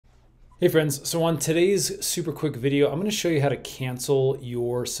Hey friends, so on today's super quick video, I'm going to show you how to cancel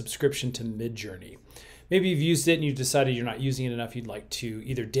your subscription to Midjourney. Maybe you've used it and you've decided you're not using it enough. You'd like to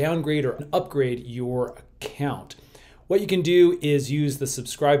either downgrade or upgrade your account. What you can do is use the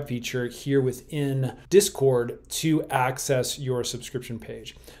subscribe feature here within Discord to access your subscription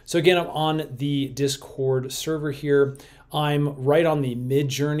page. So again, I'm on the Discord server here. I'm right on the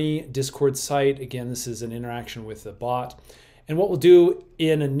Midjourney Discord site. Again, this is an interaction with the bot. And what we'll do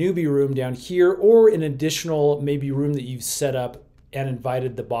in a newbie room down here, or an additional maybe room that you've set up and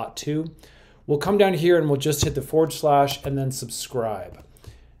invited the bot to, we'll come down here and we'll just hit the / and then subscribe.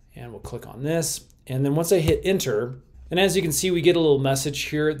 And we'll click on this. And then once I hit enter, and as you can see, we get a little message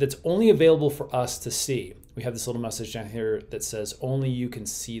here that's only available for us to see. We have this little message down here that says only you can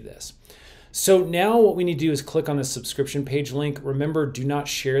see this. So now what we need to do is click on the subscription page link. Remember, do not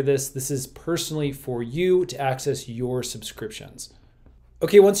share this. This is personally for you to access your subscriptions.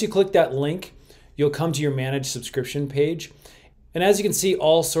 Okay, once you click that link, you'll come to your manage subscription page. And as you can see,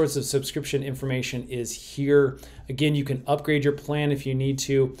 all sorts of subscription information is here. Again, you can upgrade your plan if you need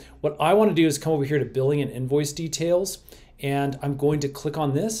to. What I want to do is come over here to billing and invoice details, and I'm going to click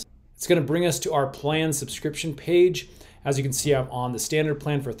on this. It's going to bring us to our plan subscription page. As you can see, I'm on the standard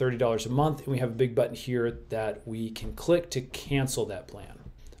plan for $30 a month, and we have a big button here that we can click to cancel that plan.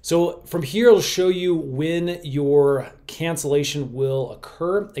 So from here, it'll show you when your cancellation will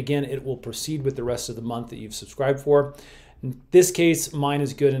occur. Again, it will proceed with the rest of the month that you've subscribed for. In this case, mine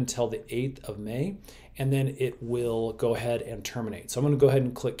is good until the 8th of May, and then it will go ahead and terminate. So I'm going to go ahead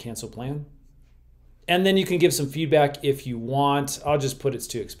and click cancel plan. And then you can give some feedback if you want. I'll just put it's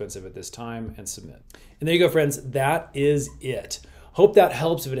too expensive at this time and submit. And there you go, friends. That is it. Hope that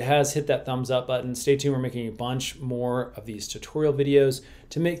helps. If it has, hit that thumbs up button. Stay tuned. We're making a bunch more of these tutorial videos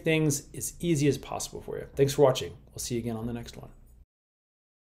to make things as easy as possible for you. Thanks for watching. We'll see you again on the next one.